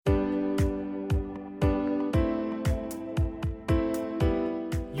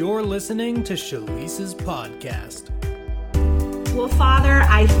You're listening to Shalice's podcast. Well, Father,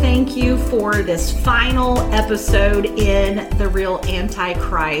 I thank you for this final episode in the Real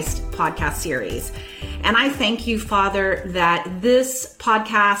Antichrist podcast series. And I thank you, Father, that this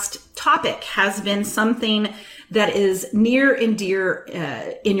podcast topic has been something that is near and dear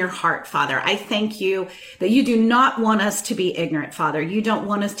in your heart, Father. I thank you that you do not want us to be ignorant, Father. You don't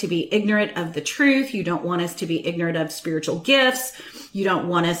want us to be ignorant of the truth. You don't want us to be ignorant of spiritual gifts. You don't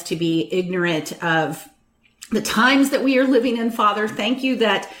want us to be ignorant of the times that we are living in, Father. Thank you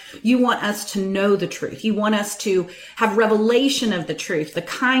that you want us to know the truth. You want us to have revelation of the truth, the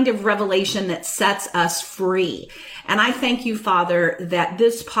kind of revelation that sets us free. And I thank you, Father, that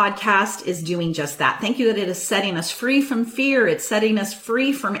this podcast is doing just that. Thank you that it is setting us free from fear. It's setting us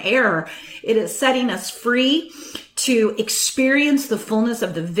free from error. It is setting us free to experience the fullness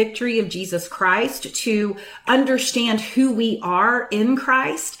of the victory of Jesus Christ, to understand who we are in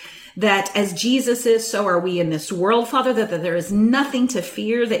Christ, that as Jesus is, so are we in this world, Father, that there is nothing to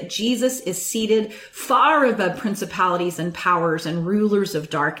fear, that Jesus is seated far above principalities and powers and rulers of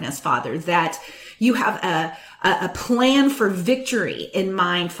darkness, Father, that you have a plan for victory in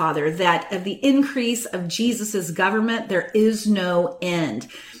mind, Father, that of the increase of Jesus's government, there is no end,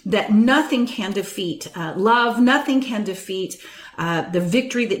 that nothing can defeat love, nothing can defeat the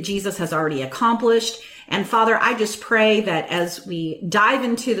victory that Jesus has already accomplished. And Father, I just pray that as we dive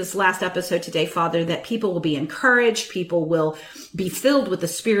into this last episode today, Father, that people will be encouraged, people will be filled with the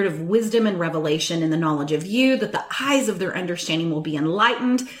spirit of wisdom and revelation and the knowledge of you, that the eyes of their understanding will be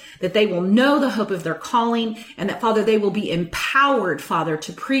enlightened, that they will know the hope of their calling, and that, Father, they will be empowered, Father,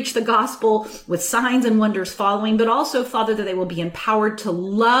 to preach the gospel with signs and wonders following, but also, Father, that they will be empowered to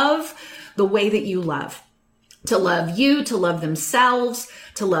love the way that you love. To love you, to love themselves,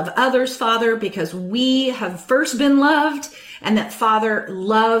 to love others, Father, because we have first been loved, and that, Father,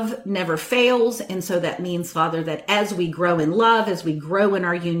 love never fails. And so that means, Father, that as we grow in love, as we grow in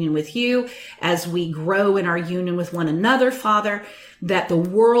our union with you, as we grow in our union with one another, Father, that the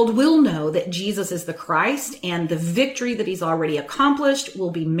world will know that Jesus is the Christ, and the victory that he's already accomplished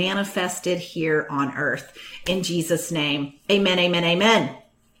will be manifested here on earth. In Jesus' name, amen, amen, amen.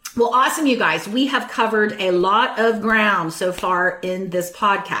 Well, awesome, you guys. We have covered a lot of ground so far in this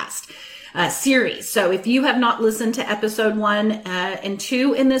podcast series. So if you have not listened to episode 1 and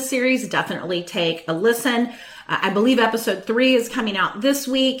 2 in this series, definitely take a listen. I believe episode 3 is coming out this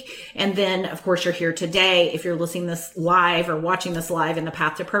week. And then, of course, you're here today if you're listening this live or watching this live in the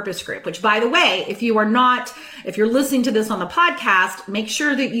Path to Purpose group, which, by the way, if you're listening to this on the podcast, make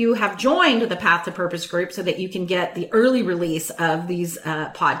sure that you have joined the Path to Purpose group so that you can get the early release of these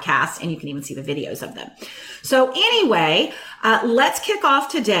podcasts, and you can even see the videos of them. So anyway, let's kick off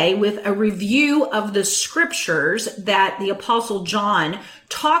today with a review of the scriptures that the Apostle John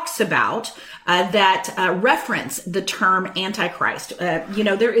talks about that reference the term Antichrist.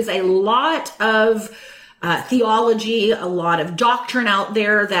 There is a lot of theology, a lot of doctrine out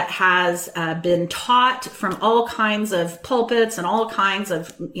there that has been taught from all kinds of pulpits and all kinds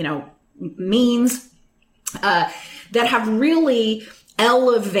of, means that have really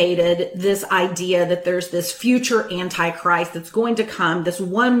elevated this idea that there's this future Antichrist that's going to come, this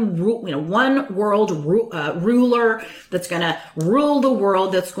one world ruler that's going to rule the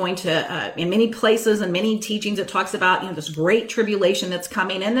world, that's going to, in many places and many teachings, it talks about, this great tribulation that's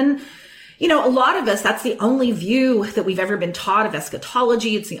coming. And then, a lot of us, that's the only view that we've ever been taught of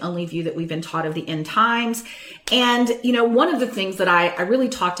eschatology. It's the only view that we've been taught of the end times. And, one of the things that I really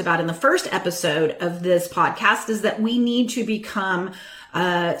talked about in the first episode of this podcast is that we need to become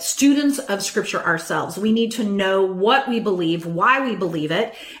students of scripture ourselves. We need to know what we believe, why we believe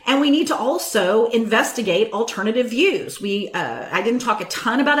it, and we need to also investigate alternative views. I didn't talk a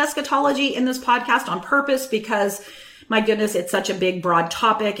ton about eschatology in this podcast on purpose because, my goodness, it's such a big, broad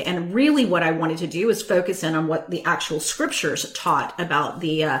topic. And really what I wanted to do is focus in on what the actual scriptures taught about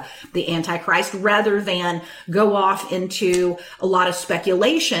the Antichrist, rather than go off into a lot of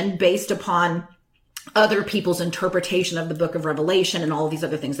speculation based upon other people's interpretation of the book of Revelation and all of these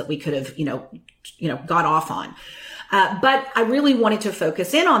other things that we could have, got off on. But I really wanted to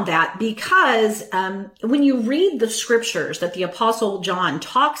focus in on that because when you read the scriptures that the Apostle John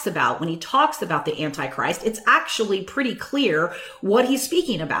talks about, when he talks about the Antichrist, it's actually pretty clear what he's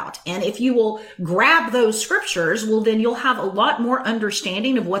speaking about. And if you will grab those scriptures, well, then you'll have a lot more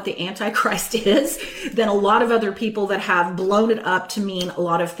understanding of what the Antichrist is than a lot of other people that have blown it up to mean a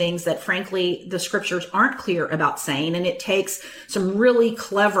lot of things that, frankly, the scriptures aren't clear about saying. And it takes some really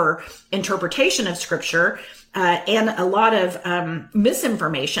clever interpretation of scripture and a lot of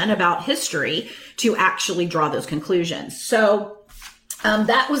misinformation about history to actually draw those conclusions. So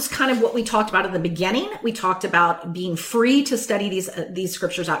That was kind of what we talked about in the beginning. We talked about being free to study these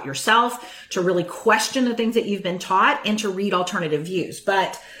scriptures out yourself, to really question the things that you've been taught, and to read alternative views.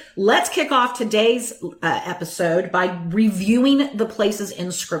 But let's kick off today's episode by reviewing the places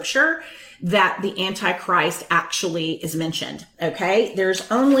in scripture that the Antichrist actually is mentioned. Okay, there's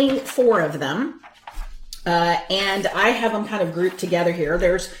only 4 of them, and I have them kind of grouped together here.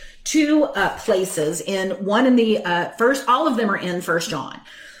 There's 2 places all of them are in 1 John.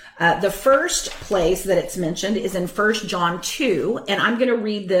 The first place that it's mentioned is in 1 John 2, and I'm going to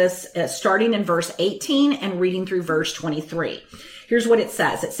read this starting in verse 18 and reading through verse 23. Here's what it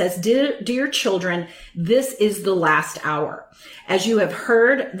says. It says, Dear children, this is the last hour. As you have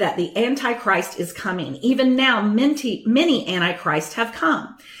heard that the Antichrist is coming, even now many Antichrists have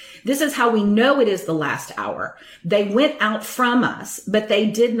come. This is how we know it is the last hour. They went out from us, but they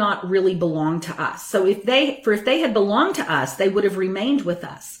did not really belong to us. So if they had belonged to us, they would have remained with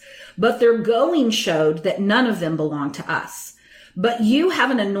us. But their going showed that none of them belonged to us. But you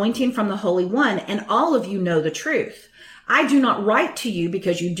have an anointing from the Holy One, and all of you know the truth. I do not write to you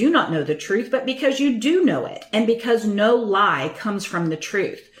because you do not know the truth, but because you do know it, and because no lie comes from the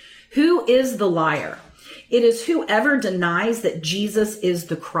truth. Who is the liar? It is whoever denies that Jesus is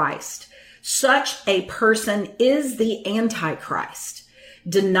the Christ. Such a person is the Antichrist,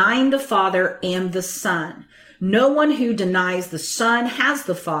 denying the Father and the Son. No one who denies the Son has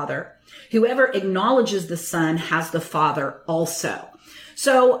the Father. Whoever acknowledges the Son has the Father also.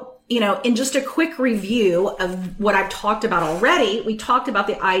 So, in just a quick review of what I've talked about already, we talked about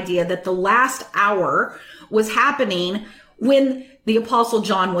the idea that the last hour was happening when the Apostle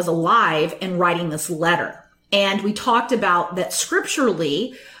John was alive and writing this letter. And we talked about that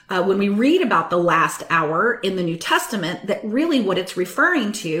scripturally, when we read about the last hour in the New Testament, that really what it's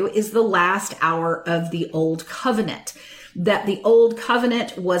referring to is the last hour of the Old Covenant. That the Old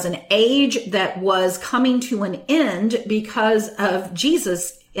Covenant was an age that was coming to an end because of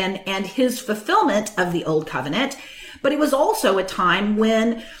Jesus and his fulfillment of the Old Covenant. But it was also a time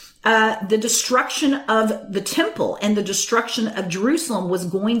when the destruction of the temple and the destruction of Jerusalem was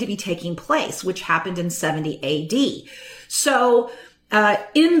going to be taking place, which happened in 70 AD. So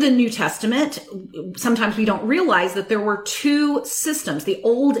in the New Testament, sometimes we don't realize that there were 2 systems. The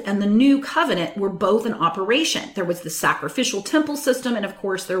Old and the New Covenant were both in operation. There was the sacrificial temple system, and of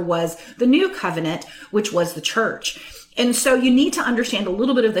course there was the New Covenant, which was the church. And so you need to understand a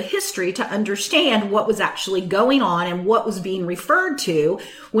little bit of the history to understand what was actually going on and what was being referred to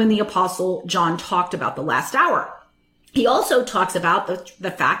when the Apostle John talked about the last hour. He also talks about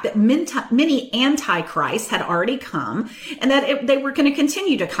the fact that many antichrists had already come and that they were going to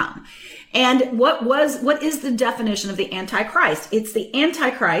continue to come. And what is the definition of the Antichrist? It's the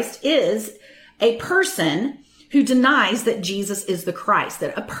Antichrist is a person who denies that Jesus is the Christ,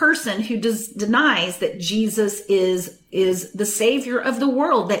 that a person who denies that Jesus is the Savior of the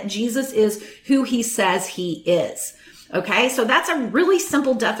world, that Jesus is who he says he is. Okay, so that's a really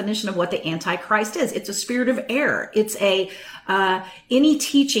simple definition of what the Antichrist is. It's a spirit of error. It's any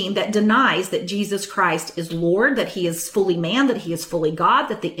teaching that denies that Jesus Christ is Lord, that he is fully man, that he is fully God,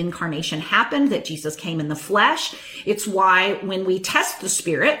 that the incarnation happened, that Jesus came in the flesh. It's why when we test the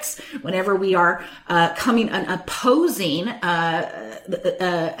spirits, whenever we are coming and opposing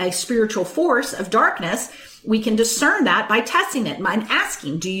a spiritual force of darkness, we can discern that by testing it, by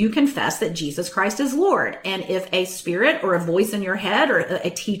asking, do you confess that Jesus Christ is Lord? And if a spirit or a voice in your head or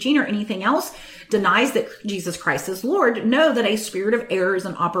a teaching or anything else denies that Jesus Christ is Lord, know that a spirit of error is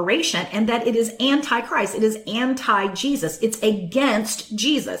in operation and that it is anti-Christ. It is anti-Jesus. It's against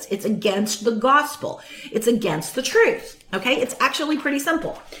Jesus. It's against the gospel. It's against the truth. Okay? It's actually pretty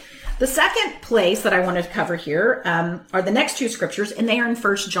simple. The second place that I want to cover here are the next 2 scriptures, and they are in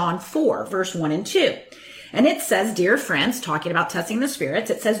 1 John 4, verse 1 and 2. And it says, dear friends, talking about testing the spirits,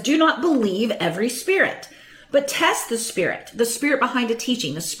 it says, do not believe every spirit, but test the spirit behind a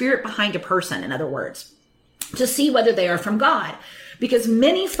teaching, the spirit behind a person, in other words, to see whether they are from God. Because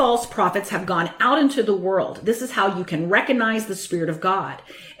many false prophets have gone out into the world. This is how you can recognize the Spirit of God.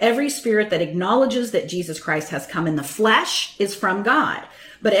 Every spirit that acknowledges that Jesus Christ has come in the flesh is from God.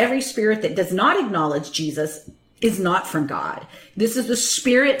 But every spirit that does not acknowledge Jesus is not from God. This is the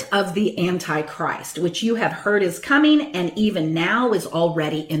spirit of the Antichrist, which you have heard is coming and even now is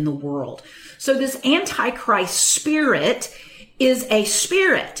already in the world. So this Antichrist spirit is a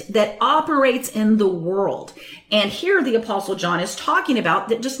spirit that operates in the world. And here the Apostle John is talking about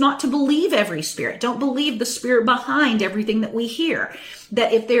that just not to believe every spirit. Don't believe the spirit behind everything that we hear.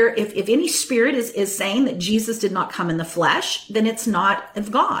 That if any spirit is saying that Jesus did not come in the flesh, then it's not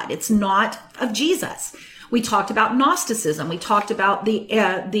of God. It's not of Jesus. We talked about Gnosticism. We talked about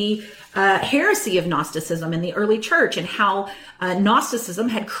the heresy of Gnosticism in the early church, and how Gnosticism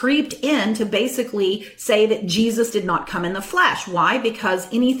had creeped in to basically say that Jesus did not come in the flesh. Why? Because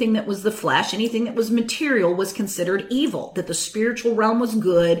anything that was the flesh, anything that was material, was considered evil, that the spiritual realm was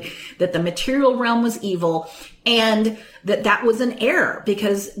good, that the material realm was evil, and that was an error,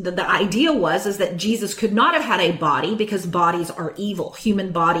 because the idea is that Jesus could not have had a body, because bodies are evil.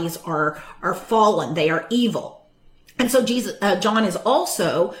 Human bodies are fallen. They are evil. And so John is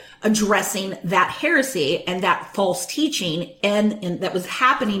also addressing that heresy and that false teaching and that was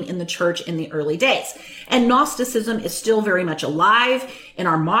happening in the church in the early days. And Gnosticism is still very much alive in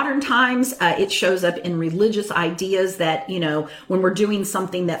our modern times. It shows up in religious ideas that, when we're doing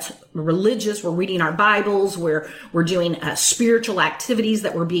something that's religious, we're reading our Bibles, we're doing spiritual activities,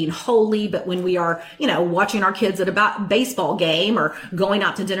 that we're being holy. But when we are, watching our kids at a baseball game or going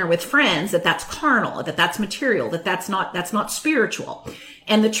out to dinner with friends, that's carnal, that's material, that's not spiritual.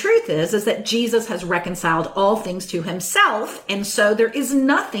 And the truth is that Jesus has reconciled all things to himself. And so there is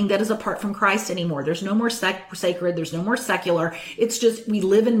nothing that is apart from Christ anymore. There's no more sacred. There's no more secular. It's just we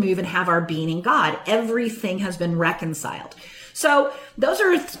live and move and have our being in God. Everything has been reconciled. So those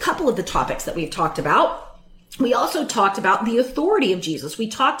are a couple of the topics that we've talked about. We also talked about the authority of Jesus. We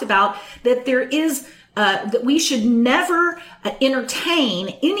talked about that there is that we should never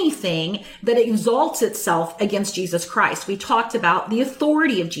entertain anything that exalts itself against Jesus Christ. We talked about the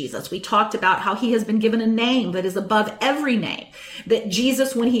authority of Jesus. We talked about how he has been given a name that is above every name. That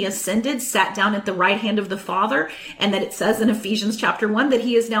Jesus, when he ascended, sat down at the right hand of the Father, and that it says in Ephesians chapter 1 that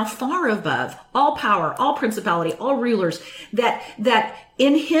he is now far above all power, all principality, all rulers, that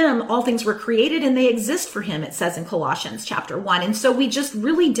in him all things were created and they exist for him, it says in Colossians chapter 1. And so we just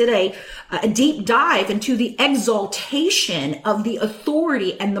really did a deep dive into the exaltation of the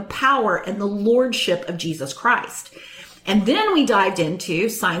authority and the power and the lordship of Jesus Christ. And then we dived into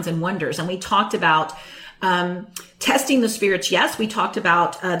signs and wonders, and we talked about testing the spirits. Yes, we talked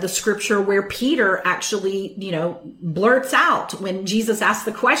about the scripture where Peter actually, blurts out when Jesus asked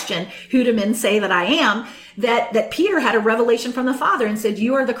the question, "Who do men say that I am?" That Peter had a revelation from the Father and said,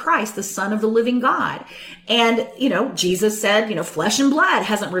 "You are the Christ, the Son of the living God." And, Jesus said, "Flesh and blood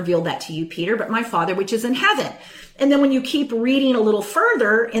hasn't revealed that to you, Peter, but my Father which is in heaven." And then when you keep reading a little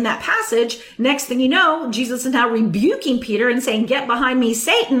further in that passage, next thing you know, Jesus is now rebuking Peter and saying, "Get behind me,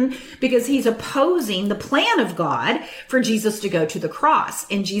 Satan," because he's opposing the plan of God for Jesus to go to the cross.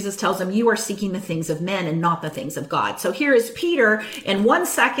 And Jesus tells him, "You are seeking the things of men and not the things of God." So here is Peter in 1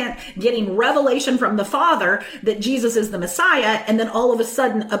 second getting revelation from the Father that Jesus is the Messiah, and then all of a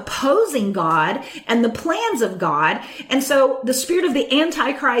sudden opposing God and the plans of God. And so the spirit of the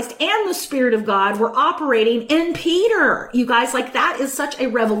Antichrist and the Spirit of God were operating in Peter. You guys, that is such a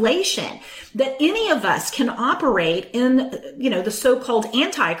revelation that any of us can operate in, the so-called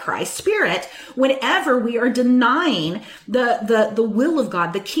Antichrist spirit whenever we are denying the will of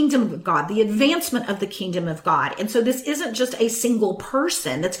God, the kingdom of God, the advancement of the kingdom of God. And so this isn't just a single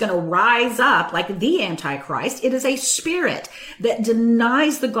person that's going to rise up like the Antichrist. It is a spirit that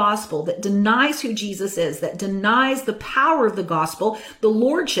denies the gospel, that denies who Jesus is, that denies the power of the gospel, the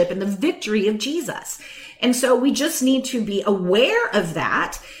lordship and the victory of Jesus. And so we just need to be aware of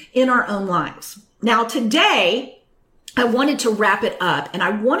that in our own lives. Now, today, I wanted to wrap it up, and I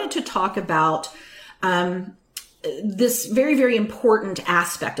wanted to talk about this very, very important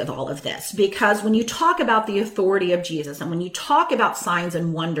aspect of all of this, because when you talk about the authority of Jesus and when you talk about signs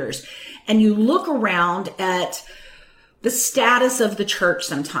and wonders and you look around at the status of the church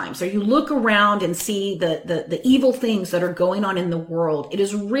sometimes, or you look around and see the evil things that are going on in the world, it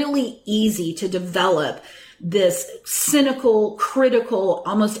is really easy to develop this cynical, critical,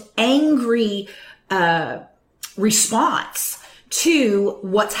 almost angry response to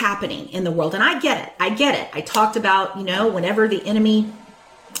what's happening in the world. And I get it. I talked about, whenever the enemy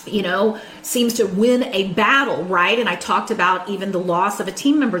seems to win a battle, right? And I talked about even the loss of a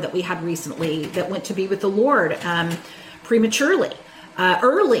team member that we had recently that went to be with the Lord prematurely,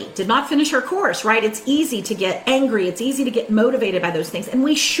 early, did not finish her course, right? It's easy to get angry. It's easy to get motivated by those things. And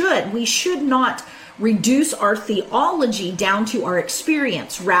we should not reduce our theology down to our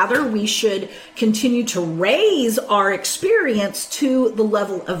experience. Rather, we should continue to raise our experience to the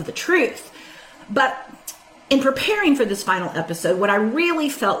level of the truth. But in preparing for this final episode, what I really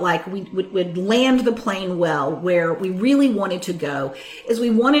felt like we would land the plane well, where we really wanted to go, is we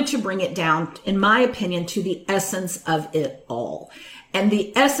wanted to bring it down, in my opinion, to the essence of it all. And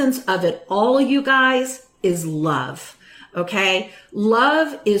the essence of it all, you guys, is love. Okay?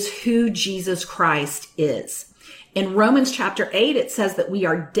 Love is who Jesus Christ is. In Romans chapter 8, it says that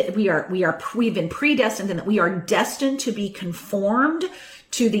we've been predestined and that we are destined to be conformed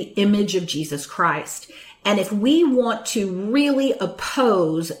to the image of Jesus Christ. And if we want to really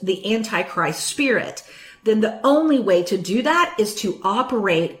oppose the Antichrist spirit, then the only way to do that is to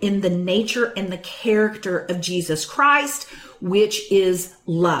operate in the nature and the character of Jesus Christ, which is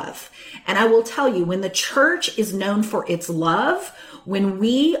love. And I will tell you, when the church is known for its love, when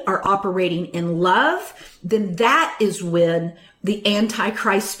we are operating in love, then that is when the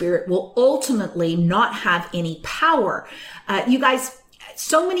Antichrist spirit will ultimately not have any power. You guys,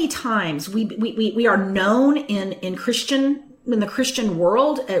 so many times we are known in the Christian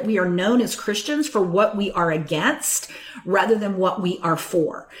world, we are known as Christians for what we are against rather than what we are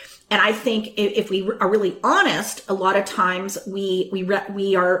for. And I think if we are really honest, a lot of times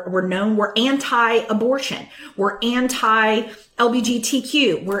we're known, we're anti-abortion, we're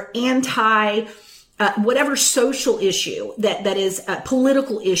anti-LGBTQ, we're anti whatever social issue that is a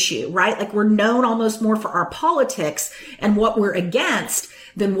political issue, right? Like we're known almost more for our politics and what we're against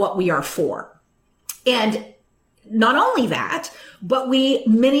than what we are for. And not only that, but we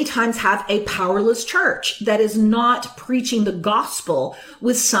many times have a powerless church that is not preaching the gospel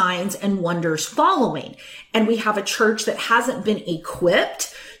with signs and wonders following. And we have a church that hasn't been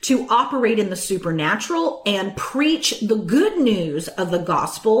equipped to operate in the supernatural and preach the good news of the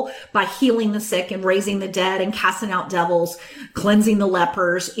gospel by healing the sick and raising the dead and casting out devils, cleansing the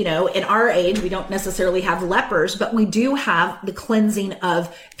lepers. You know, in our age, we don't necessarily have lepers, but we do have the cleansing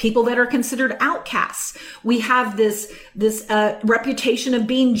of people that are considered outcasts. We have this reputation of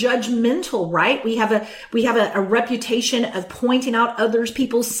being judgmental, right? We have a reputation of pointing out others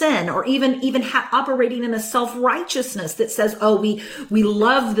people's sin, or even operating in a self-righteousness that says, oh, we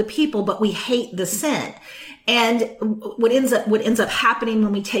love the people, but we hate the sin. And what ends up happening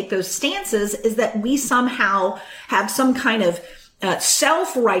when we take those stances is that we somehow have some kind of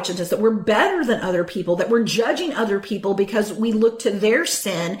self-righteousness, that we're better than other people, that we're judging other people because we look to their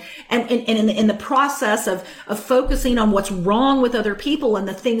sin, and in the process of focusing on what's wrong with other people and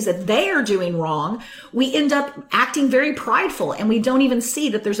the things that they are doing wrong, we end up acting very prideful, and we don't even see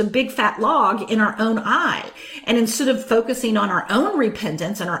that there's a big fat log in our own eye. And instead of focusing on our own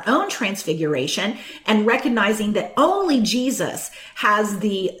repentance and our own transfiguration and recognizing that only Jesus has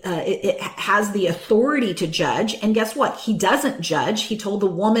the authority to judge, and guess what? He doesn't judge. He told the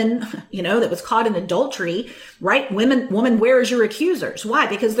woman, that was caught in adultery, right? Woman, where is your accusers? Why?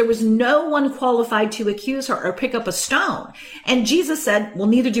 Because there was no one qualified to accuse her or pick up a stone. And Jesus said, well,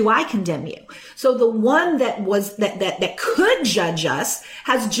 neither do I condemn you. So the one that could judge us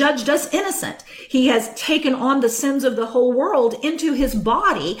has judged us innocent. He has taken on the sins of the whole world into his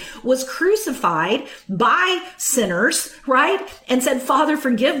body, was crucified by sinners, right? And said, Father,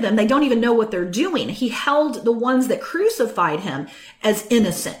 forgive them. They don't even know what they're doing. He held the ones that crucified him as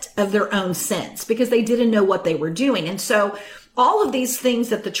innocent of their own sins because they didn't know what they were doing. And so all of these things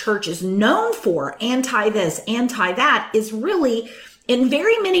that the church is known for, anti this, anti that, is really in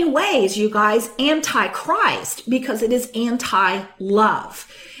very many ways, you guys, anti-Christ, because it is anti-love.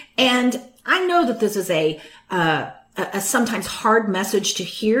 And I know that this is a sometimes hard message to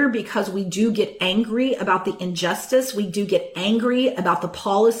hear, because we do get angry about the injustice. We do get angry about the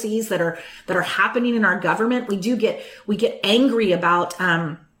policies that are happening in our government. We get angry about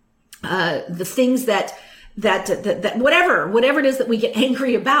the things that whatever it is that we get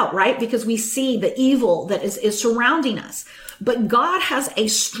angry about, right? Because we see the evil that is surrounding us. But God has a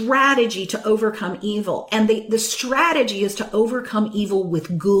strategy to overcome evil. And the strategy is to overcome evil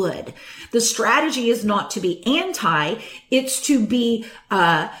with good. The strategy is not to be anti, it's to be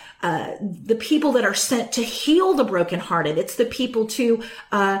the people that are sent to heal the brokenhearted. It's the people to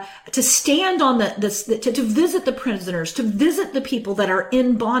stand on to visit the prisoners, to visit the people that are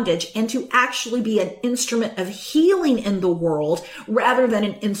in bondage, and to actually be an instrument of healing in the world rather than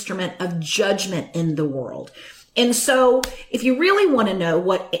an instrument of judgment in the world. And so if you really want to know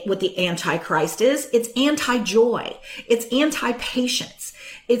what the Antichrist is, it's anti-joy. It's anti-patience.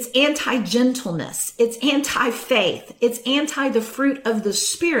 It's anti-gentleness. It's anti-faith. It's anti the fruit of the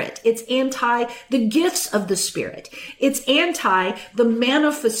Spirit. It's anti the gifts of the Spirit. It's anti the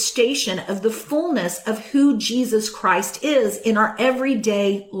manifestation of the fullness of who Jesus Christ is in our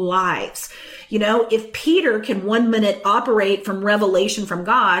everyday lives. If Peter can 1 minute operate from revelation from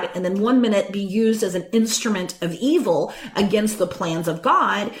God and then 1 minute be used as an instrument of evil against the plans of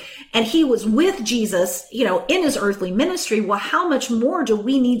God, and he was with Jesus, in his earthly ministry, well, how much more do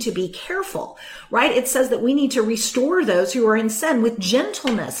we need to be careful, right? It says that we need to restore those who are in sin with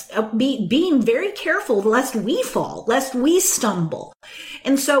gentleness, being very careful lest we fall, lest we stumble.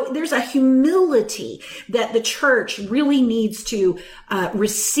 And so there's a humility that the church really needs to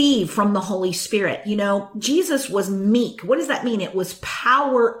receive from the Holy Spirit. You know, Jesus was meek. What does that mean? It was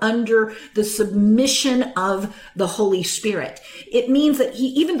power under the submission of the Holy Spirit. It means that he,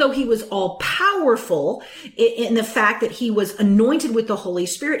 even though he was all powerful in the fact that he was anointed with the Holy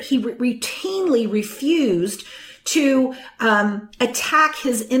Spirit, he routinely refused to attack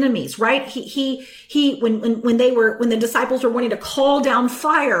his enemies, right? When the disciples were wanting to call down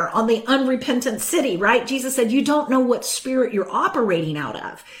fire on the unrepentant city, right? Jesus said, you don't know what spirit you're operating out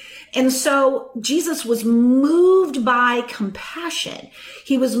of. And so Jesus was moved by compassion.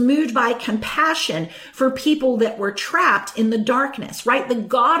 He was moved by compassion for people that were trapped in the darkness, right? The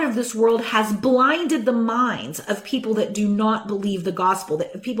God of this world has blinded the minds of people that do not believe the gospel,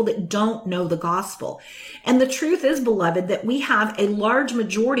 that people that don't know the gospel. And the truth is, beloved, that we have a large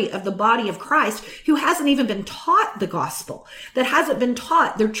majority of the body of Christ who hasn't even been taught the gospel, that hasn't been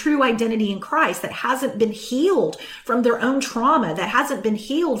taught their true identity in Christ, that hasn't been healed from their own trauma, that hasn't been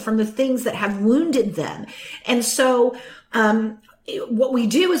healed from the things that have wounded them. And so, what we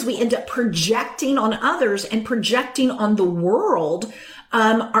do is we end up projecting on others and projecting on the world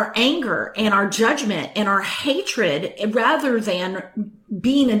our anger and our judgment and our hatred, rather than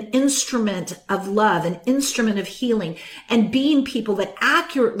being an instrument of love, an instrument of healing, and being people that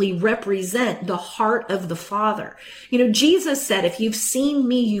accurately represent the heart of the Father. You know, Jesus said, if you've seen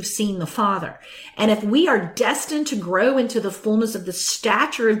me, you've seen the Father. And if we are destined to grow into the fullness of the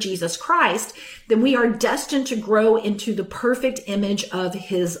stature of Jesus Christ, then we are destined to grow into the perfect image of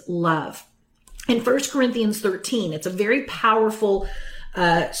his love. In 1 Corinthians 13, it's a very powerful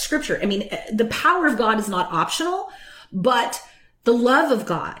scripture. I mean, the power of God is not optional, but the love of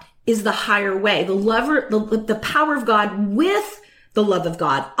God is the higher way. The power of God with the love of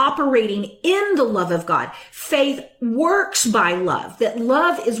God, operating in the love of God. Faith works by love. That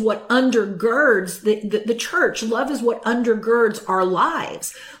love is what undergirds the church. Love is what undergirds our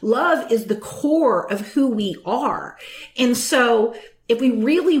lives. Love is the core of who we are. And so if we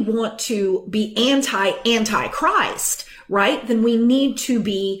really want to be anti-Christ, right, then we need to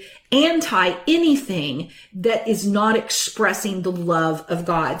be anti anything that is not expressing the love of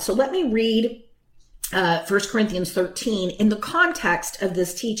God. So let me read 1 Corinthians 13 in the context of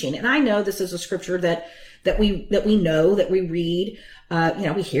this teaching. And I know this is a scripture that we know, that we read,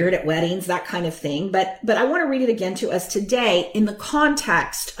 we hear it at weddings, that kind of thing. But I want to read it again to us today in the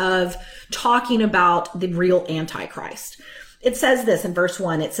context of talking about the real Antichrist. It says this in verse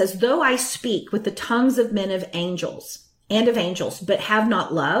 1. It says, though I speak with the tongues of men and of angels, but have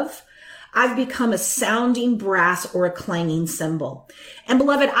not love, I've become a sounding brass or a clanging cymbal. And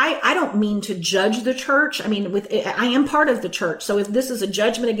beloved, I don't mean to judge the church. I mean, I am part of the church. So if this is a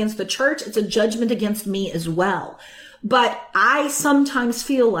judgment against the church, it's a judgment against me as well. But I sometimes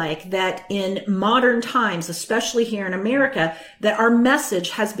feel like that in modern times, especially here in America, that our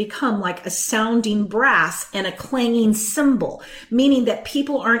message has become like a sounding brass and a clanging cymbal, meaning that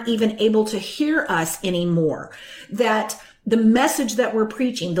people aren't even able to hear us anymore. That the message that we're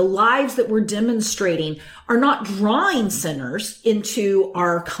preaching, the lives that we're demonstrating are not drawing sinners into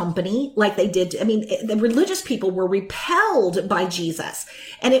our company like they did. I mean, the religious people were repelled by Jesus,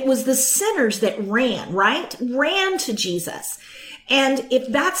 and it was the sinners that ran to Jesus. And if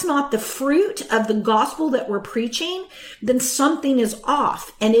that's not the fruit of the gospel that we're preaching, then something is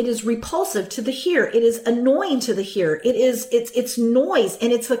off, and it is repulsive to the hearer. It is annoying to the hearer. It's noise,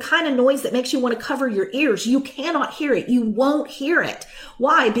 and it's the kind of noise that makes you want to cover your ears. You cannot hear it. You won't hear it.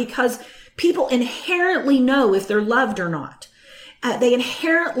 Why? Because people inherently know if they're loved or not. They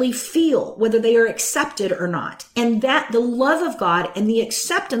inherently feel whether they are accepted or not. And that the love of God and the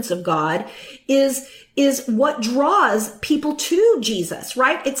acceptance of God is what draws people to Jesus,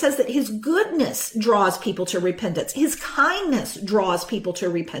 right? It says that his goodness draws people to repentance. His kindness draws people to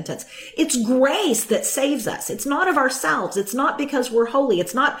repentance. It's grace that saves us. It's not of ourselves. It's not because we're holy.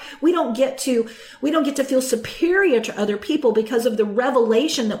 It's not, we don't get to feel superior to other people because of the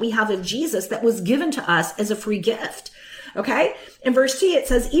revelation that we have of Jesus that was given to us as a free gift. Okay. In verse 2, it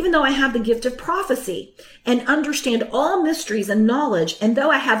says, even though I have the gift of prophecy and understand all mysteries and knowledge, and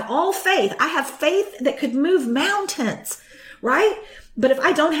though I have all faith, I have faith that could move mountains, right? But if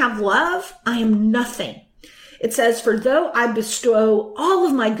I don't have love, I am nothing. It says, for though I bestow all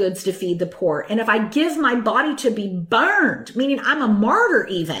of my goods to feed the poor, and if I give my body to be burned, meaning I'm a martyr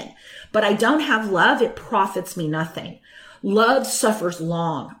even, but I don't have love, it profits me nothing. Love suffers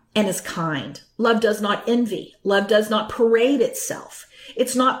long and is kind. Love does not envy. Love does not parade itself.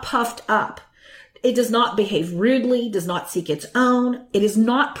 It's not puffed up. It does not behave rudely, does not seek its own. It is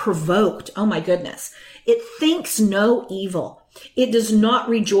not provoked. Oh my goodness. It thinks no evil. It does not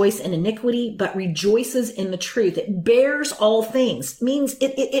rejoice in iniquity, but rejoices in the truth. It bears all things, means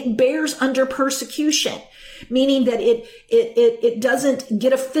it bears under persecution, meaning that it doesn't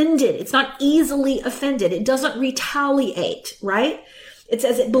get offended. It's not easily offended. It doesn't retaliate, right? It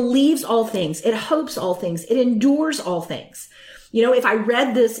says it believes all things. It hopes all things. It endures all things. You know, if I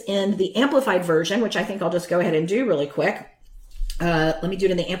read this in the Amplified version, which I think I'll just go ahead and do really quick. Let me do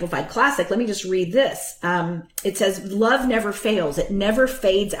it in the Amplified Classic. Let me just read this. It says, love never fails. It never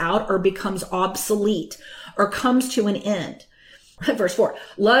fades out or becomes obsolete or comes to an end. Verse 4,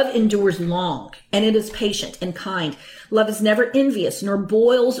 love endures long, and it is patient and kind. Love is never envious, nor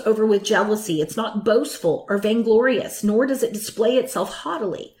boils over with jealousy. It's not boastful or vainglorious, nor does it display itself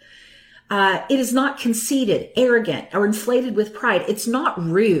haughtily. It is not conceited, arrogant, or inflated with pride. It's not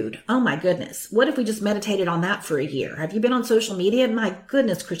rude. Oh my goodness. What if we just meditated on that for a year? Have you been on social media? My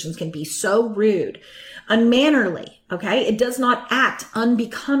goodness, Christians can be so rude. Unmannerly, okay? It does not act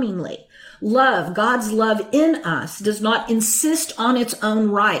unbecomingly. Love, God's love in us, does not insist on its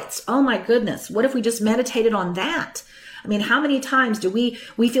own rights. Oh my goodness. What if we just meditated on that? I mean, how many times do we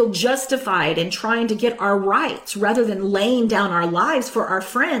feel justified in trying to get our rights rather than laying down our lives for our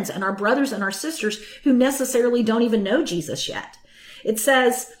friends and our brothers and our sisters who necessarily don't even know Jesus yet? It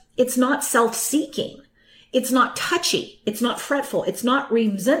says it's not self-seeking. It's not touchy. It's not fretful. It's not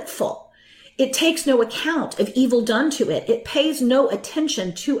resentful. It takes no account of evil done to it. It pays no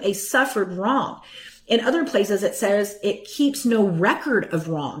attention to a suffered wrong. In other places, it says it keeps no record of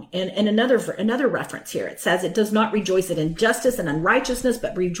wrong. And another reference here, it says it does not rejoice at injustice and unrighteousness,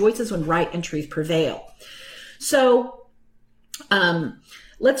 but rejoices when right and truth prevail. So,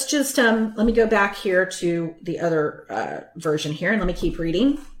 let's just, let me go back here to the other version here, and let me keep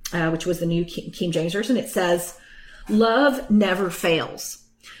reading, which was the New King James Version. It says, love never fails.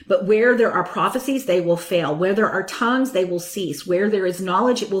 But where there are prophecies, they will fail. Where there are tongues, they will cease. Where there is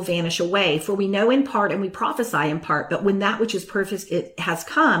knowledge, it will vanish away. For we know in part and we prophesy in part. But when that which is perfect it has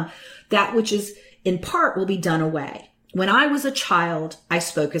come, that which is in part will be done away. When I was a child, I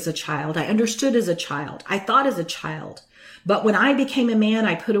spoke as a child. I understood as a child. I thought as a child. But when I became a man,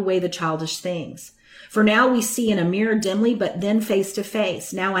 I put away the childish things. For now we see in a mirror dimly, but then face to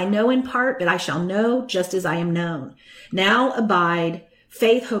face. Now I know in part, but I shall know just as I am known. Now abide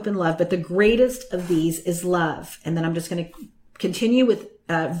faith, hope, and love, but the greatest of these is love. And then I'm just going to continue with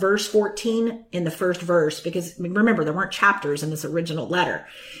verse 14 in the first verse, because remember, there weren't chapters in this original letter.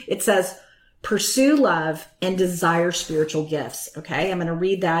 It says, pursue love and desire spiritual gifts. Okay, I'm going to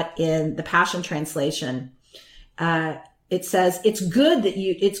read that in the Passion Translation. It says, it's good that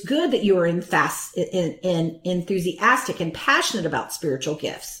you are enthusiastic and passionate about spiritual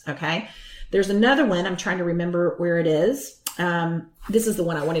gifts. Okay, there's another one. I'm trying to remember where it is. This is the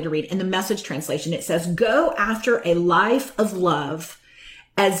one I wanted to read. In the Message translation, it says, go after a life of love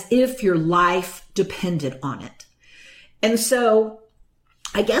as if your life depended on it. And so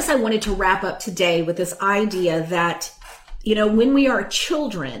I guess I wanted to wrap up today with this idea that, you know, when we are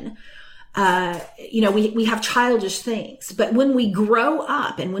children, we have childish things, but when we grow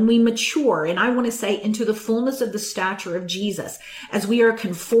up and when we mature, and I want to say into the fullness of the stature of Jesus, as we are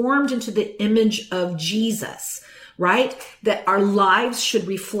conformed into the image of Jesus, right? That our lives should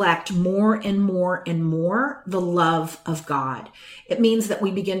reflect more and more and more the love of God. It means that we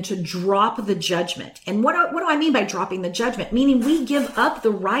begin to drop the judgment. And what do I mean by dropping the judgment? Meaning we give up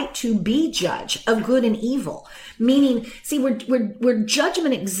the right to be judge of good and evil. Meaning, see, where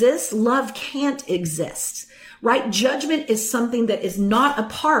judgment exists, love can't exist. Right? Judgment is something that is not a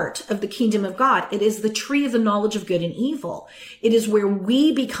part of the kingdom of God. It is the tree of the knowledge of good and evil. It is where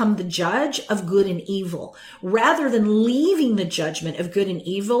we become the judge of good and evil, rather than leaving the judgment of good and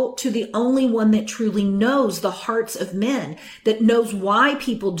evil to the only one that truly knows the hearts of men, that knows why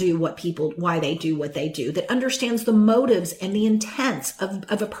they do what they do, that understands the motives and the intents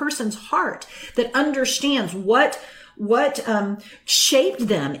of a person's heart, that understands what shaped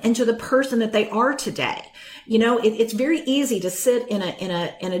them into the person that they are today. You know, it's very easy to sit in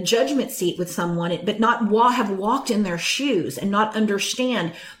a judgment seat with someone, but not have walked in their shoes and not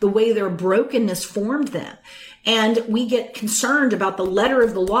understand the way their brokenness formed them. And we get concerned about the letter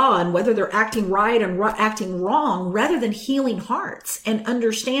of the law and whether they're acting right and acting wrong, rather than healing hearts and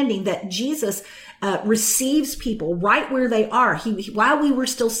understanding that Jesus receives people right where they are. While we were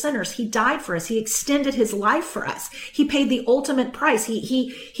still sinners, he died for us. He extended his life for us. He paid the ultimate price.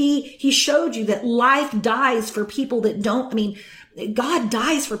 He showed you that life dies for people that don't, God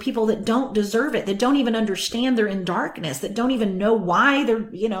dies for people that don't deserve it, that don't even understand they're in darkness, that don't even know why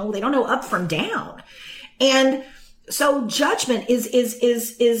they don't know up from down. And So judgment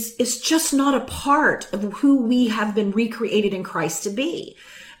is just not a part of who we have been recreated in Christ to be.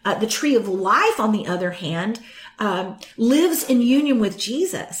 The tree of life, on the other hand, lives in union with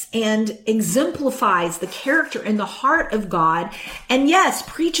Jesus and exemplifies the character and the heart of God. And yes,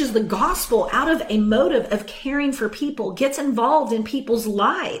 preaches the gospel out of a motive of caring for people, gets involved in people's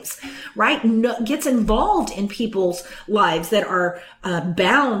lives, right? Gets involved in people's lives that are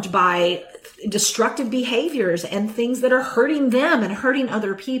bound by destructive behaviors and things that are hurting them and hurting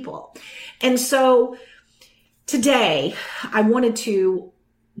other people. And so today I wanted to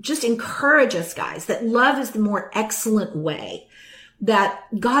just encourage us, guys, that love is the more excellent way, that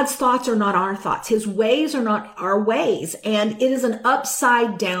God's thoughts are not our thoughts. His ways are not our ways. And it is an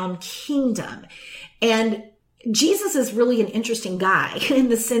upside down kingdom. And Jesus is really an interesting guy in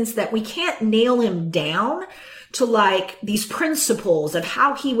the sense that we can't nail him down to like these principles of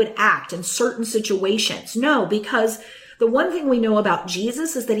how he would act in certain situations. No, because the one thing we know about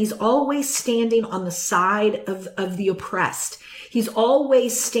Jesus is that he's always standing on the side of the oppressed. He's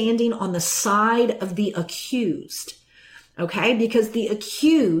always standing on the side of the accused. Okay? Because the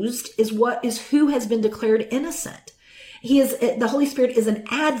accused is who has been declared innocent. The Holy Spirit is an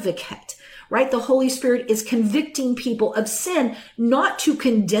advocate, right? The Holy Spirit is convicting people of sin, not to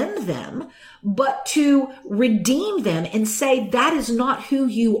condemn them, but to redeem them and say, that is not who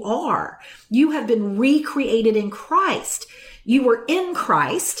you are. You have been recreated in Christ. You were in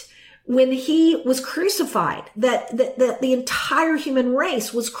Christ when he was crucified, that the entire human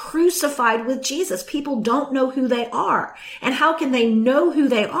race was crucified with Jesus. People don't know who they are. And how can they know who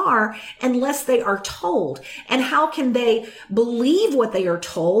they are unless they are told? And how can they believe what they are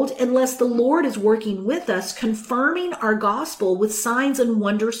told unless the Lord is working with us, confirming our gospel with signs and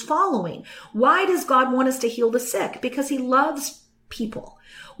wonders following? Why does God want us to heal the sick? Because he loves people.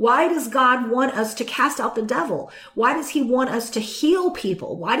 Why does God want us to cast out the devil? Why does he want us to heal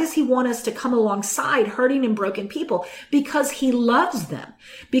people? Why does he want us to come alongside hurting and broken people? Because he loves them,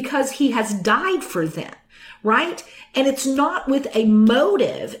 because he has died for them, right? And it's not with a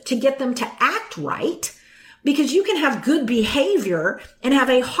motive to get them to act right, because you can have good behavior and have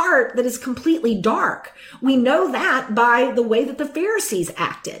a heart that is completely dark. We know that by the way that the Pharisees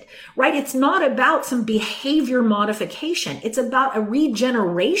acted, right? It's not about some behavior modification. It's about a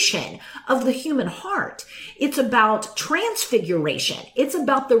regeneration of the human heart. It's about transfiguration. It's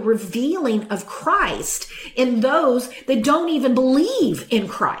about the revealing of Christ in those that don't even believe in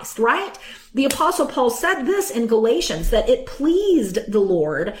Christ, right? The Apostle Paul said this in Galatians, that it pleased the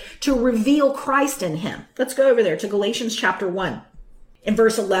Lord to reveal Christ in him. Let's go over there to Galatians chapter 1. In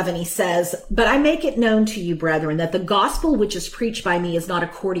verse 11, he says, "But I make it known to you, brethren, that the gospel which is preached by me is not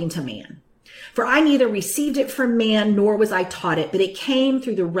according to man. For I neither received it from man, nor was I taught it, but it came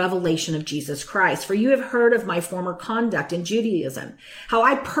through the revelation of Jesus Christ. For you have heard of my former conduct in Judaism, how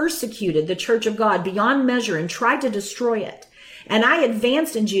I persecuted the church of God beyond measure and tried to destroy it. And I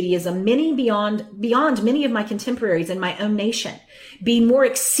advanced in Judaism beyond many of my contemporaries in my own nation, being more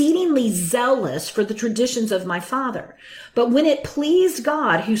exceedingly zealous for the traditions of my father. But when it pleased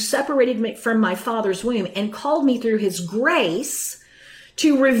God, who separated me from my father's womb and called me through his grace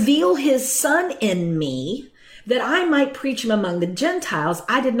to reveal his son in me, that I might preach him among the Gentiles,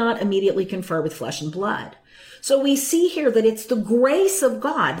 I did not immediately confer with flesh and blood." So we see here that it's the grace of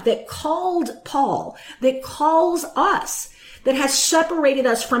God that called Paul, that calls us, that has separated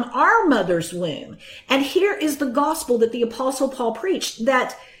us from our mother's womb. And here is the gospel that the Apostle Paul preached,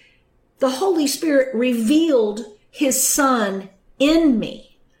 that the Holy Spirit revealed his son in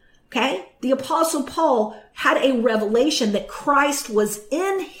me. Okay? The Apostle Paul had a revelation that Christ was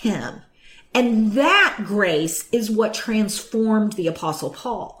in him. And that grace is what transformed the Apostle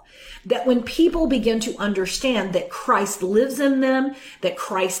Paul. That when people begin to understand that Christ lives in them, that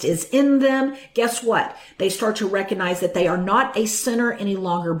Christ is in them, guess what? They start to recognize that they are not a sinner any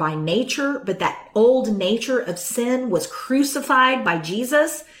longer by nature, but that old nature of sin was crucified by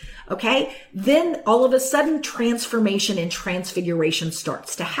Jesus. Okay? Then all of a sudden transformation and transfiguration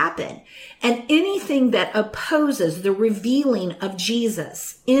starts to happen. And anything that opposes the revealing of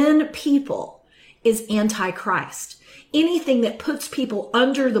Jesus in people is antichrist. Anything that puts people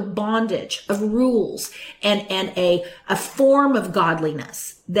under the bondage of rules and a form of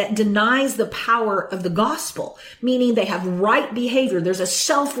godliness that denies the power of the gospel, meaning they have right behavior. There's a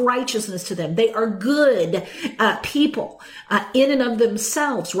self-righteousness to them. They are good people in and of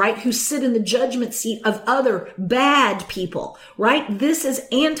themselves, right? Who sit in the judgment seat of other bad people, right? This is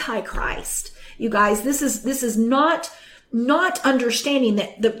antichrist. You guys, this is not not understanding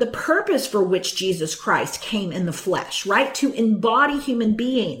that the purpose for which Jesus Christ came in the flesh, right? To embody human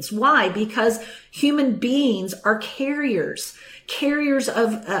beings. Why? Because human beings are carriers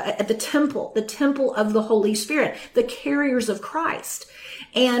of the temple of the Holy Spirit, the carriers of Christ.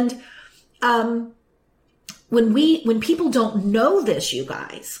 And when people don't know this, you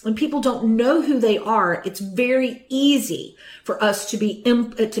guys, when people don't know who they are, it's very easy for us to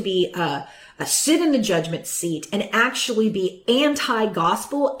sit in the judgment seat and actually be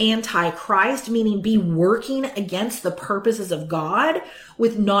anti-gospel, anti-Christ, meaning be working against the purposes of God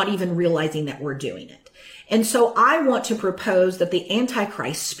with not even realizing that we're doing it. And so I want to propose that the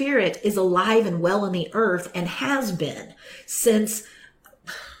Antichrist spirit is alive and well in the earth and has been since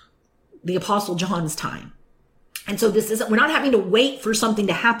the Apostle John's time. And so we're not having to wait for something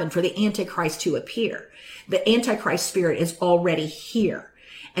to happen for the Antichrist to appear. The Antichrist spirit is already here.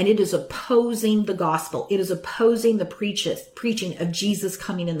 And it is opposing the gospel. It is opposing the preaching of Jesus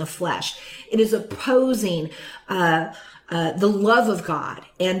coming in the flesh. It is opposing the love of God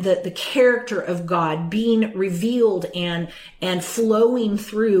and the character of God being revealed and flowing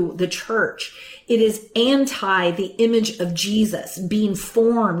through the church. It is anti the image of Jesus being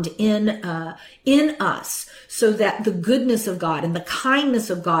formed in us, so that the goodness of God and the kindness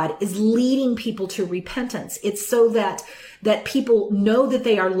of God is leading people to repentance. It's so that people know that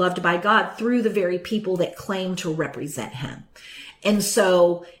they are loved by God through the very people that claim to represent him. And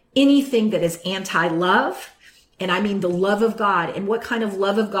so anything that is anti-love, and I mean the love of God, and what kind of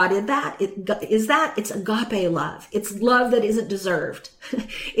love of God is that? It's agape love. It's love that isn't deserved.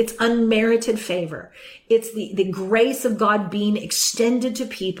 It's unmerited favor. It's the grace of God being extended to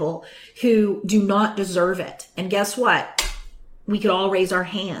people who do not deserve it. And guess what? We could all raise our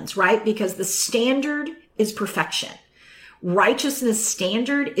hands, right? Because the standard is perfection. Righteousness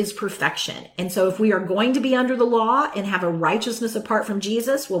standard is perfection. And so if we are going to be under the law and have a righteousness apart from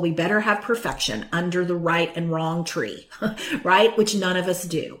Jesus, well, we better have perfection under the right and wrong tree, right? Which none of us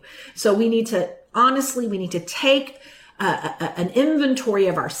do. So we need to take an inventory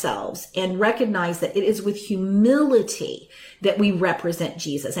of ourselves and recognize that it is with humility that we represent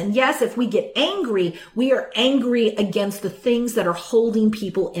Jesus. And yes, if we get angry, we are angry against the things that are holding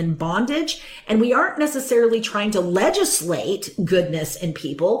people in bondage. And we aren't necessarily trying to legislate goodness in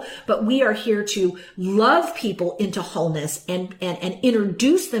people, but we are here to love people into wholeness and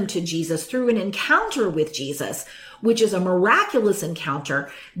introduce them to Jesus through an encounter with Jesus, which is a miraculous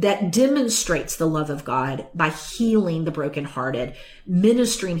encounter that demonstrates the love of God by healing the brokenhearted,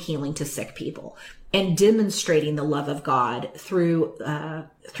 ministering healing to sick people, and demonstrating the love of God through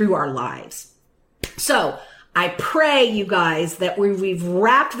our lives. So I pray, you guys, that we've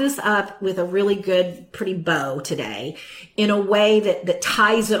wrapped this up with a really good, pretty bow today in a way that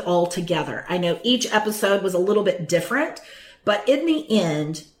ties it all together. I know each episode was a little bit different, but in the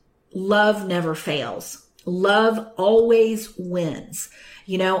end, love never fails. Love always wins.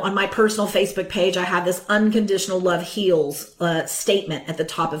 You know, on my personal Facebook page, I have this unconditional love heals statement at the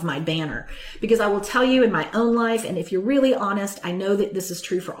top of my banner, because I will tell you in my own life, and if you're really honest, I know that this is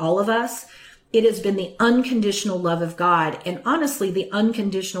true for all of us. It has been the unconditional love of God, and honestly, the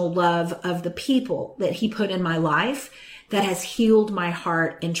unconditional love of the people that he put in my life that has healed my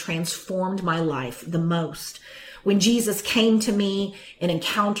heart and transformed my life the most. When Jesus came to me in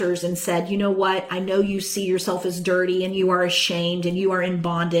encounters and said, you know what? I know you see yourself as dirty and you are ashamed and you are in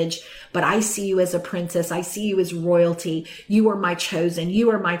bondage, but I see you as a princess. I see you as royalty. You are my chosen. You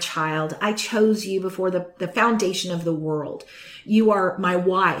are my child. I chose you before the foundation of the world. You are my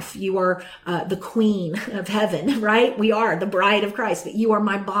wife. You are the queen of heaven, right? We are the bride of Christ, but you are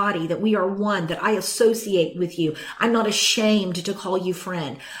my body, that we are one, that I associate with you. I'm not ashamed to call you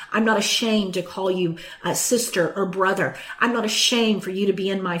friend. I'm not ashamed to call you sister or brother. I'm not ashamed for you to be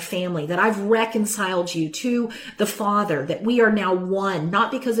in my family, that I've reconciled you to the Father, that we are now one,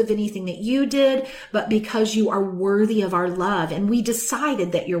 not because of anything that you did, but because you are worthy of our love. And we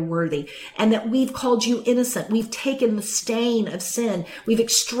decided that you're worthy and that we've called you innocent. We've taken the stain of sin. We've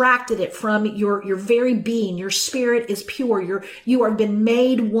extracted it from your very being. Your spirit is pure. You have been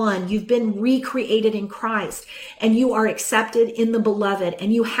made one. You've been recreated in Christ, and you are accepted in the beloved,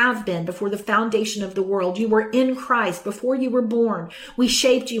 and you have been before the foundation of the world. You were in Christ before you were born. We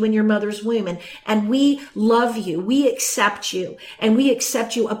shaped you in your mother's womb, and we love you. We accept you, and we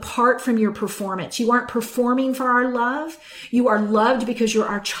accept you apart from your performance. You aren't performing for our love. You are loved because you're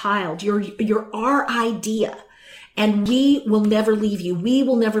our child. You're our idea. And we will never leave you. We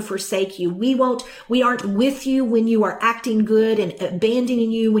will never forsake you. We aren't with you when you are acting good and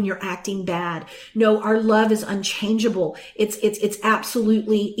abandoning you when you're acting bad. No, our love is unchangeable. It's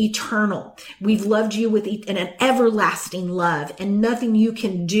absolutely eternal. We've loved you with an everlasting love, and nothing you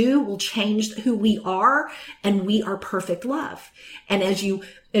can do will change who we are. And we are perfect love. And as you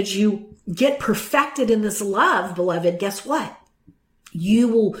get perfected in this love, beloved, guess what?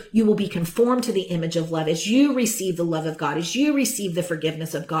 You will be conformed to the image of love as you receive the love of God, as you receive the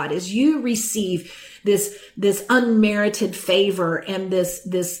forgiveness of God, as you receive this unmerited favor and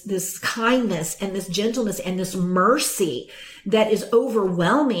this kindness and this gentleness and this mercy that is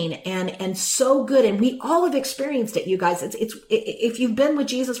overwhelming and so good. And we all have experienced it, you guys. If you've been with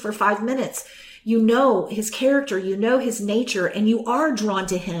Jesus for 5 minutes, you know his character, you know his nature, and you are drawn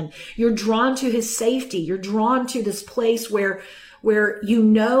to him. You're drawn to his safety. You're drawn to this place where you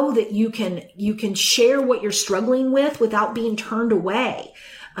know that you can share what you're struggling with without being turned away.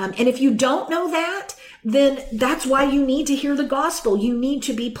 And if you don't know that, then that's why you need to hear the gospel. You need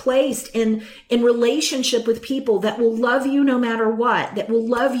to be placed in relationship with people that will love you no matter what, that will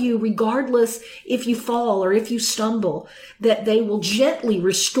love you regardless if you fall or if you stumble, that they will gently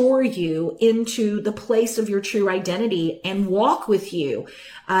restore you into the place of your true identity and walk with you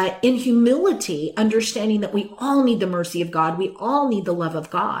in humility, understanding that we all need the mercy of God. We all need the love of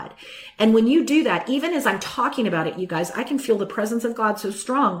God. And when you do that, even as I'm talking about it, you guys, I can feel the presence of God so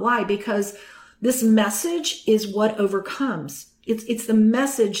strong. Why? Because this message is what overcomes. It's the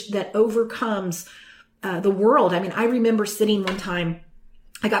message that overcomes the world. I mean, I remember sitting one time,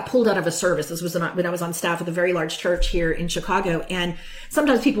 I got pulled out of a service. This was when I was on staff with a very large church here in Chicago. And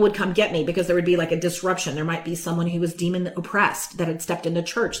sometimes people would come get me because there would be like a disruption. There might be someone who was demon oppressed that had stepped into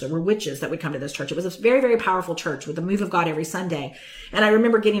church. There were witches that would come to this church. It was a very, very powerful church with the move of God every Sunday. And I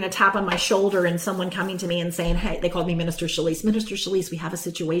remember getting a tap on my shoulder and someone coming to me and saying, hey, they called me Minister Shalise. Minister Shalise, we have a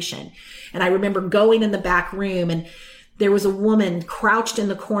situation. And I remember going in the back room, and there was a woman crouched in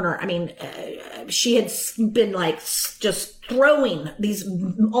the corner. I mean, she had been like just throwing these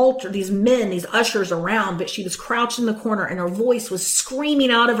men, these ushers around, but she was crouched in the corner and her voice was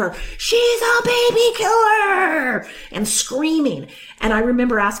screaming out of her, she's a baby killer, and screaming. And I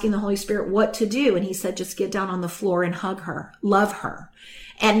remember asking the Holy Spirit what to do. And he said, just get down on the floor and hug her, love her.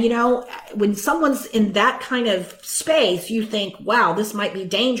 And, you know, when someone's in that kind of space, you think, wow, this might be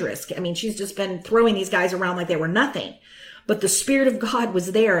dangerous. I mean, she's just been throwing these guys around like they were nothing. But the Spirit of God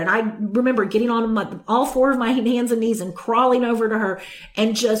was there. And I remember getting on all 4 of my hands and knees and crawling over to her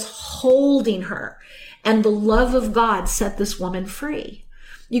and just holding her. And the love of God set this woman free.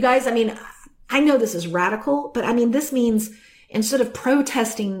 You guys, I mean, I know this is radical, but I mean, this means instead of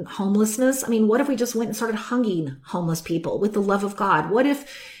protesting homelessness, I mean, what if we just went and started hugging homeless people with the love of God? What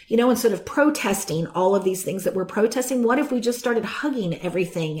if, you know, instead of protesting all of these things that we're protesting, what if we just started hugging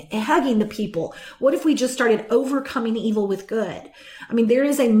everything, hugging the people? What if we just started overcoming evil with good? I mean, there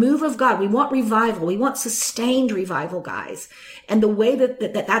is a move of God. We want revival. We want sustained revival, guys. And the way that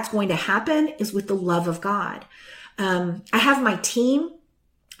that's going to happen is with the love of God. I have my team,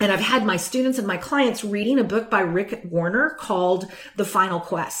 and I've had my students and my clients reading a book by Rick Warner called The Final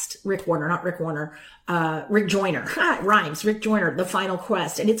Quest. Rick Warner, not Rick Warner. Rick Joyner. It rhymes. Rick Joyner, The Final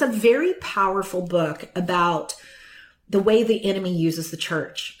Quest. And it's a very powerful book about the way the enemy uses the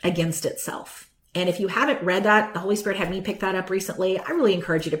church against itself. And if you haven't read that, the Holy Spirit had me pick that up recently. I really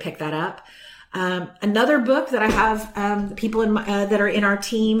encourage you to pick that up. Another book that I have people that are in our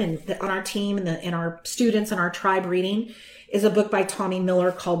team and on our team and our students and our tribe reading is a book by Tommy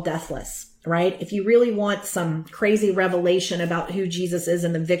Miller called Deathless, right? If you really want some crazy revelation about who Jesus is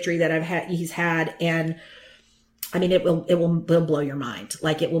and the victory that he's had, and I mean, it will blow your mind.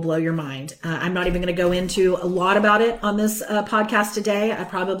 Like, it will blow your mind. I'm not even going to go into a lot about it on this podcast today. I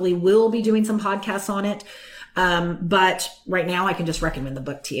probably will be doing some podcasts on it. But right now I can just recommend the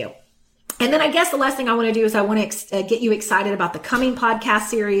book to you. And then I guess the last thing I want to do is I want to get you excited about the coming podcast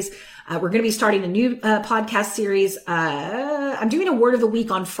series. We're going to be starting a new podcast series. I'm doing a word of the week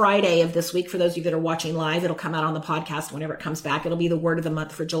on Friday of this week. For those of you that are watching live, it'll come out on the podcast whenever it comes back. It'll be the word of the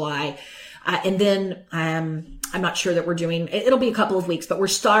month for July. And then I'm not sure that it'll be a couple of weeks, but we're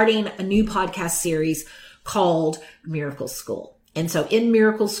starting a new podcast series called Miracle School. And so in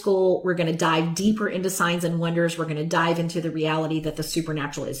Miracle School, we're going to dive deeper into signs and wonders. We're going to dive into the reality that the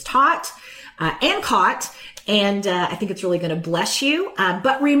supernatural is taught and caught. And I think it's really going to bless you.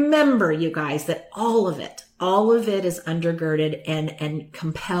 But remember, you guys, that all of it is undergirded and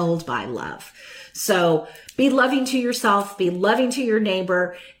compelled by love. So be loving to yourself, be loving to your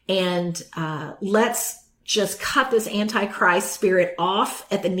neighbor, and let's just cut this antichrist spirit off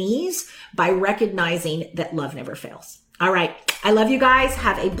at the knees by recognizing that love never fails. All right. I love you guys.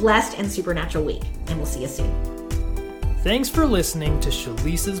 Have a blessed and supernatural week, and we'll see you soon. Thanks for listening to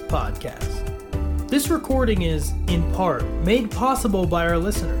Shalisa's podcast. This recording is, in part, made possible by our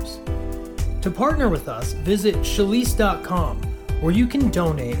listeners. To partner with us, visit Shalise.com, where you can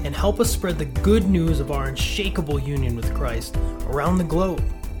donate and help us spread the good news of our unshakable union with Christ around the globe.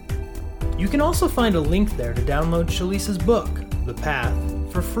 You can also find a link there to download Shalisa's book, The Path,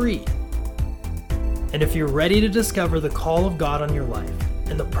 for free. And if you're ready to discover the call of God on your life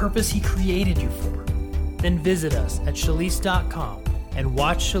and the purpose He created you for, then visit us at Shalise.com and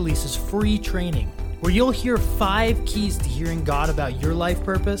watch Shalisa's free training, where you'll hear 5 keys to hearing God about your life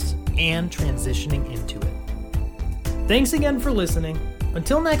purpose and transitioning into it. Thanks again for listening.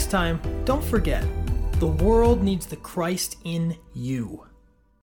 Until next time, don't forget, the world needs the Christ in you.